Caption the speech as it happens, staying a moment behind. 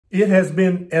It has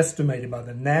been estimated by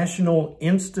the National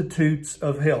Institutes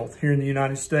of Health here in the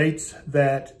United States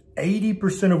that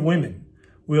 80% of women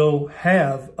will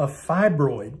have a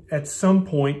fibroid at some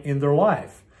point in their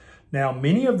life. Now,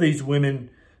 many of these women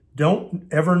don't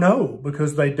ever know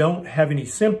because they don't have any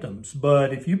symptoms.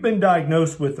 But if you've been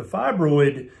diagnosed with a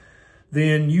fibroid,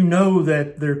 then you know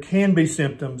that there can be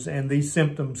symptoms, and these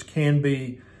symptoms can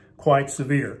be quite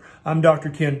severe. I'm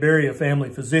Dr. Ken Berry, a family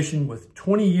physician with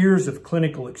 20 years of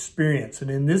clinical experience.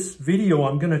 And in this video,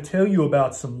 I'm going to tell you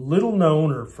about some little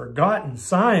known or forgotten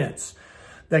science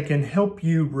that can help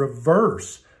you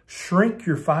shrink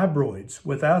your fibroids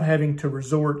without having to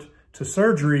resort to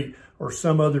surgery or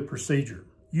some other procedure.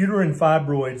 Uterine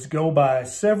fibroids go by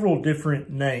several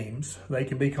different names. They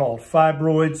can be called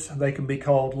fibroids, they can be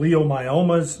called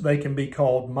leiomyomas, they can be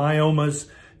called myomas,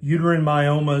 uterine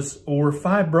myomas, or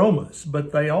fibromas,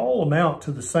 but they all amount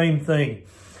to the same thing.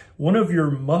 One of your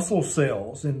muscle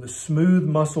cells in the smooth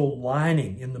muscle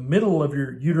lining in the middle of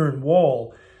your uterine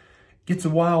wall gets a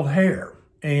wild hair.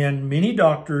 And many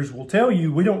doctors will tell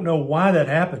you, we don't know why that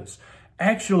happens.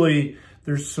 Actually,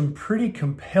 there's some pretty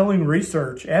compelling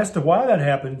research as to why that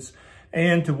happens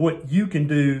and to what you can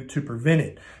do to prevent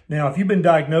it. Now, if you've been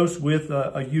diagnosed with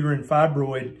a uterine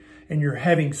fibroid and you're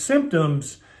having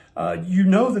symptoms, you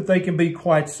know that they can be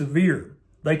quite severe.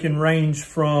 They can range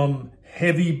from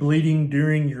heavy bleeding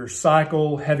during your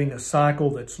cycle, having a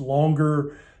cycle that's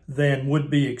longer than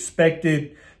would be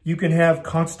expected. You can have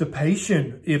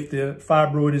constipation if the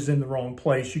fibroid is in the wrong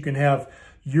place. You can have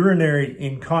urinary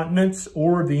incontinence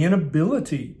or the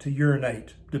inability to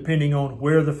urinate, depending on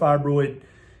where the fibroid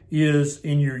is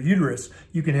in your uterus.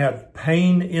 You can have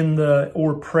pain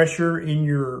or pressure in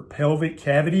your pelvic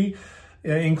cavity,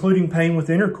 including pain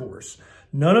with intercourse.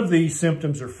 None of these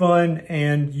symptoms are fun,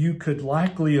 and you could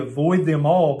likely avoid them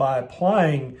all by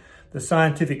applying the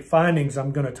scientific findings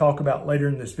I'm going to talk about later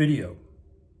in this video.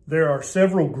 There are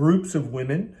several groups of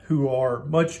women who are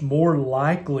much more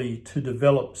likely to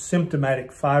develop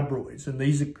symptomatic fibroids, and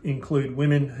these include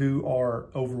women who are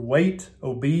overweight,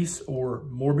 obese, or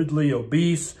morbidly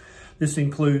obese. This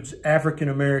includes African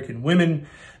American women.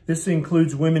 This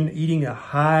includes women eating a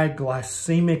high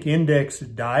glycemic index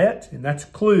diet, and that's a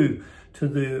clue to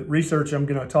the research I'm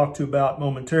going to talk to about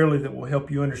momentarily that will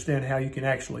help you understand how you can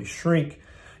actually shrink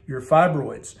your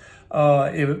fibroids.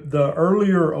 The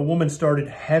earlier a woman started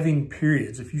having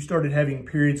periods, if you started having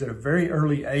periods at a very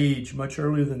early age, much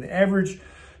earlier than the average,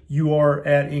 you are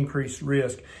at increased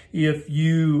risk. If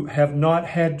you have not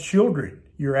had children,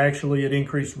 you're actually at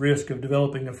increased risk of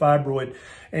developing a fibroid.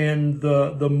 And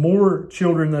the more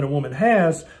children that a woman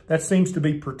has, that seems to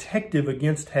be protective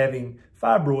against having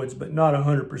fibroids, but not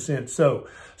 100% so.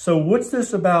 So what's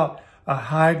this about a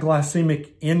high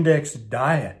glycemic index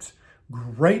diet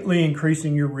greatly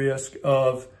increasing your risk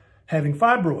of having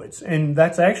fibroids? And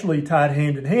that's actually tied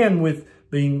hand in hand with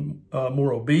being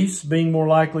more obese, being more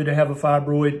likely to have a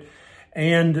fibroid,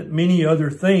 and many other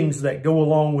things that go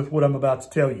along with what I'm about to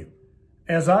tell you.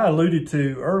 As I alluded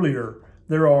to earlier,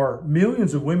 there are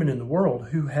millions of women in the world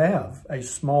who have a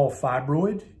small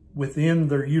fibroid within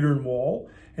their uterine wall,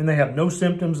 and they have no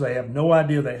symptoms. They have no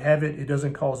idea they have it. It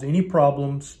doesn't cause any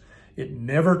problems. It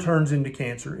never turns into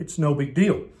cancer. It's no big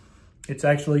deal. It's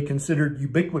actually considered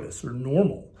ubiquitous or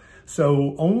normal.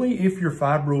 So only if your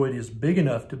fibroid is big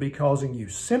enough to be causing you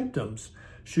symptoms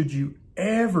should you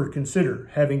ever consider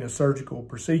having a surgical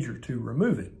procedure to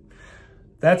remove it.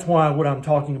 That's why what I'm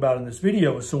talking about in this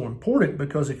video is so important,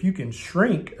 because if you can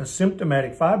shrink a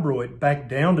symptomatic fibroid back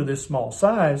down to this small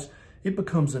size, it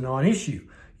becomes a non-issue.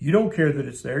 You don't care that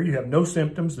it's there. You have no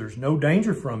symptoms. There's no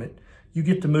danger from it. You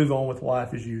get to move on with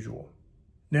life as usual.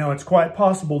 Now, it's quite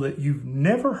possible that you've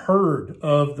never heard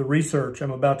of the research I'm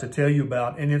about to tell you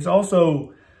about, and it's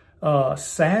also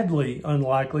sadly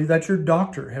unlikely that your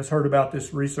doctor has heard about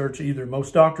this research either.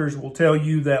 Most doctors will tell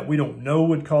you that we don't know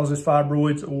what causes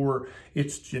fibroids, or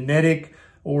it's genetic,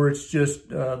 or it's just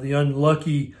the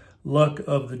unlucky luck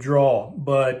of the draw.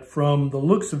 But from the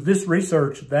looks of this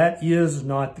research, that is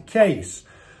not the case.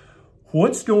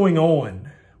 What's going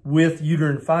on with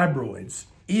uterine fibroids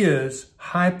is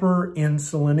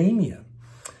hyperinsulinemia.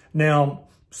 Now,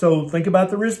 so think about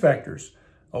the risk factors.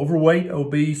 Overweight,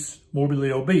 obese, morbidly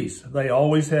obese. They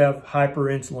always have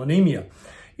hyperinsulinemia.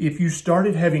 If you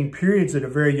started having periods at a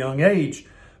very young age,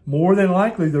 more than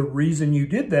likely the reason you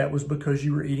did that was because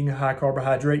you were eating a high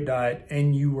carbohydrate diet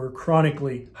and you were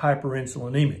chronically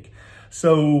hyperinsulinemic.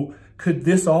 So could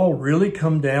this all really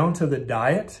come down to the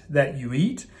diet that you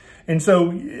eat? And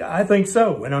so I think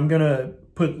so. And I'm going to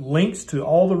put links to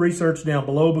all the research down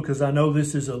below because I know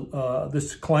this is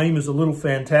this claim is a little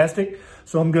fantastic.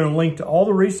 So I'm going to link to all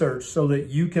the research so that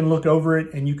you can look over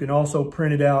it and you can also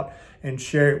print it out and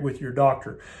share it with your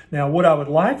doctor. Now, what I would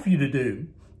like for you to do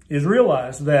is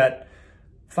realize that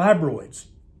fibroids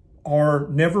are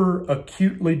never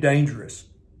acutely dangerous.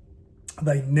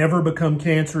 They never become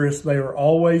cancerous. They are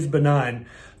always benign.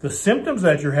 The symptoms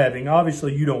that you're having,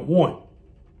 obviously you don't want.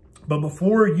 But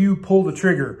before you pull the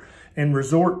trigger and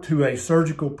resort to a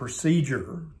surgical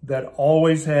procedure that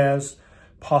always has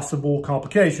possible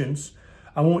complications,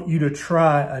 I want you to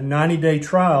try a 90-day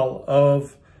trial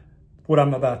of what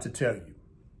I'm about to tell you.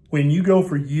 When you go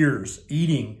for years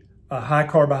eating a high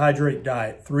carbohydrate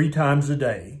diet 3 times a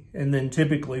day, and then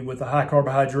typically with a high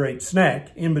carbohydrate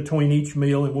snack in between each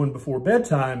meal and one before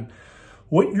bedtime,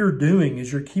 what you're doing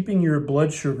is you're keeping your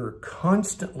blood sugar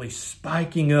constantly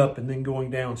spiking up and then going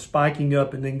down, spiking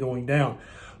up and then going down.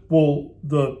 Well,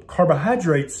 the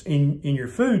carbohydrates in your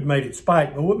food made it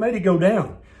spike, but what made it go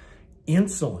down?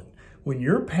 Insulin. When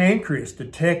your pancreas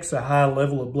detects a high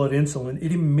level of blood insulin,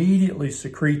 it immediately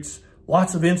secretes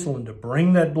lots of insulin to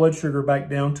bring that blood sugar back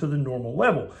down to the normal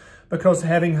level, because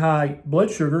having high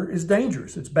blood sugar is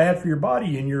dangerous. It's bad for your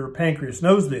body, and your pancreas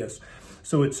knows this.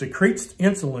 So it secretes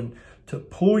insulin to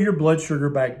pull your blood sugar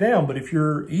back down. But if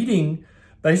you're eating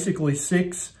basically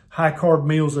 6 high-carb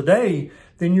meals a day,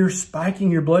 then you're spiking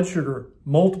your blood sugar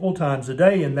multiple times a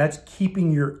day, and that's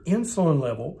keeping your insulin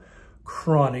level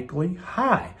chronically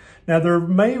high. Now, there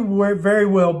may very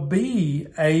well be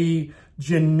a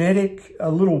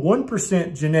little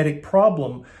 1% genetic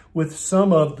problem with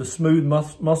some of the smooth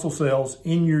muscle cells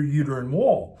in your uterine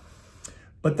wall.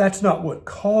 But that's not what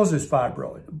causes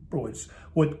fibroids.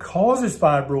 What causes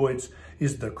fibroids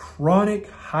is the chronic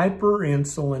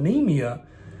hyperinsulinemia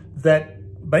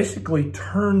that basically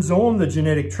turns on the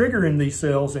genetic trigger in these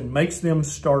cells and makes them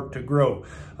start to grow.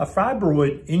 A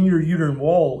fibroid in your uterine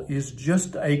wall is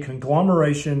just a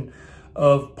conglomeration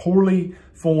of poorly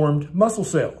formed muscle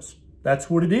cells. That's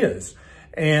what it is.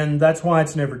 And that's why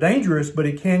it's never dangerous, but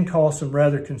it can cause some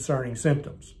rather concerning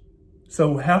symptoms.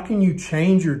 So how can you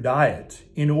change your diet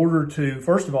in order to,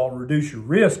 first of all, reduce your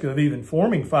risk of even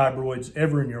forming fibroids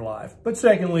ever in your life? But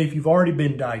secondly, if you've already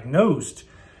been diagnosed,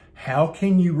 how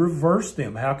can you reverse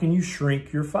them? How can you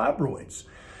shrink your fibroids?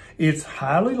 It's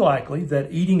highly likely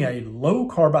that eating a low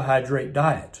carbohydrate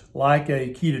diet, like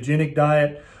a ketogenic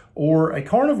diet or a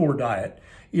carnivore diet,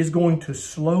 is going to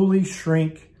slowly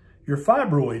shrink your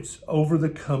fibroids over the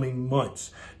coming months.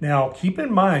 Now, keep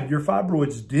in mind, your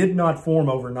fibroids did not form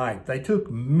overnight. They took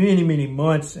many, many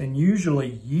months and usually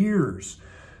years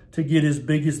to get as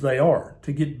big as they are,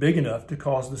 to get big enough to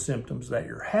cause the symptoms that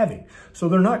you're having. So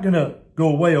they're not going to go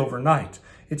away overnight.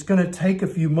 It's going to take a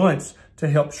few months to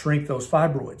help shrink those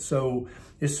fibroids. So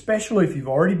especially if you've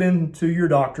already been to your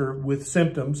doctor with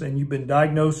symptoms and you've been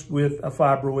diagnosed with a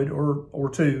fibroid or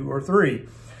 2 or 3,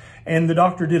 and the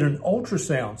doctor did an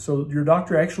ultrasound, so your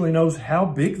doctor actually knows how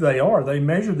big they are. They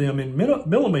measure them in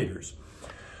millimeters.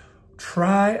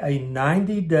 Try a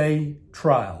 90-day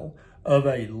trial of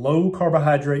a low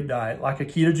carbohydrate diet, like a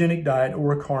ketogenic diet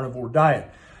or a carnivore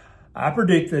diet. I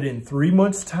predict that in 3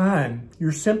 months' time,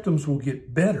 your symptoms will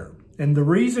get better. And the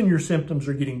reason your symptoms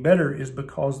are getting better is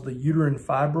because the uterine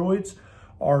fibroids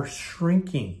are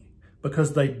shrinking,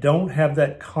 because they don't have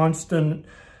that constant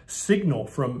signal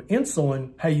from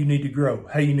insulin, hey, you need to grow,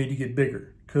 hey, you need to get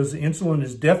bigger. Because insulin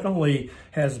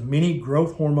has many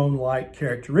growth hormone-like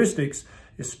characteristics,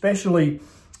 especially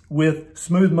with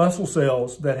smooth muscle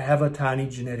cells that have a tiny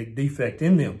genetic defect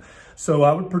in them. So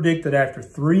I would predict that after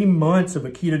 3 months of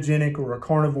a ketogenic or a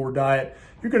carnivore diet,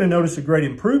 you're going to notice a great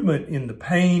improvement in the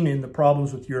pain, in the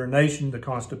problems with urination, the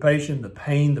constipation, the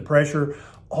pain, the pressure.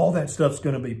 All that stuff's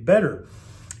going to be better.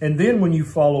 And then when you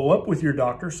follow up with your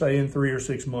doctor, say in 3 or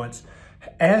 6 months,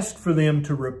 ask for them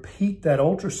to repeat that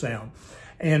ultrasound.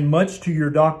 And much to your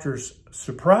doctor's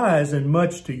surprise and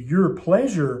much to your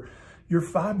pleasure, your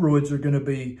fibroids are going to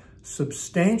be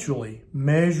substantially,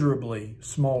 measurably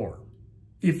smaller.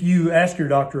 If you ask your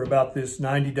doctor about this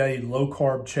 90-day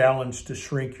low-carb challenge to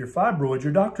shrink your fibroids,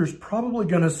 your doctor's probably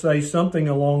going to say something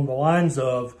along the lines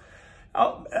of,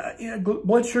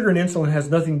 blood sugar and insulin has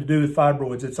nothing to do with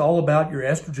fibroids. It's all about your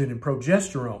estrogen and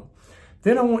progesterone.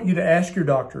 Then I want you to ask your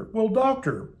doctor, well,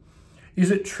 doctor,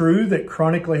 is it true that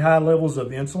chronically high levels of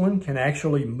insulin can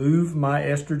actually move my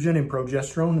estrogen and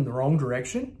progesterone in the wrong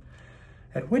direction?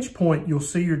 At which point you'll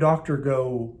see your doctor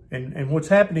go, and what's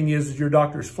happening is your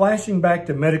doctor's flashing back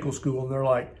to medical school and they're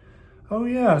like, oh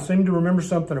yeah, I seem to remember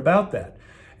something about that.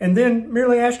 And then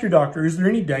merely ask your doctor, is there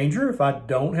any danger if I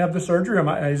don't have the surgery? Am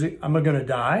I going to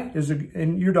die?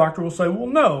 And your doctor will say, well,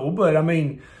 no, but I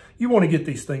mean, you want to get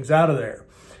these things out of there.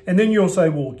 And then you'll say,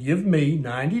 well, give me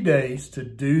 90 days to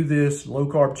do this low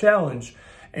carb challenge.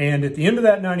 And at the end of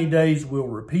that 90 days, we'll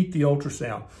repeat the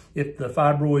ultrasound. If the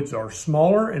fibroids are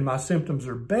smaller and my symptoms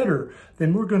are better,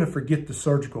 then we're going to forget the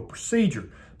surgical procedure.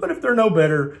 But if they're no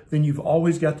better, then you've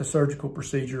always got the surgical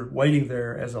procedure waiting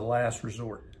there as a last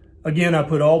resort. Again, I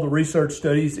put all the research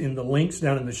studies in the links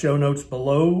down in the show notes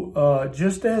below.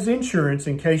 Just as insurance,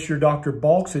 in case your doctor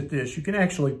balks at this, you can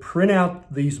actually print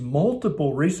out these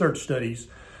multiple research studies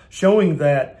showing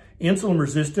that insulin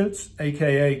resistance,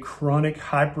 aka chronic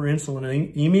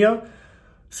hyperinsulinemia,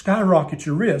 skyrockets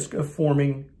your risk of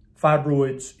forming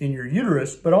fibroids in your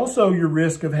uterus, but also your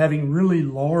risk of having really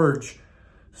large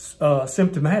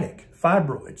symptomatic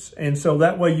fibroids. And so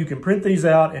that way you can print these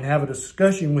out and have a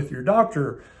discussion with your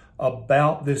doctor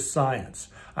about this science.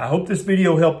 I hope this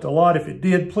video helped a lot. If it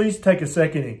did, please take a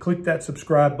second and click that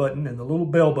subscribe button and the little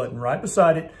bell button right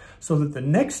beside it so that the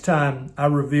next time I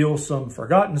reveal some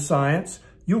forgotten science,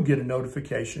 you'll get a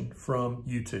notification from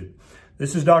YouTube.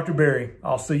 This is Dr. Berry.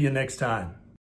 I'll see you next time.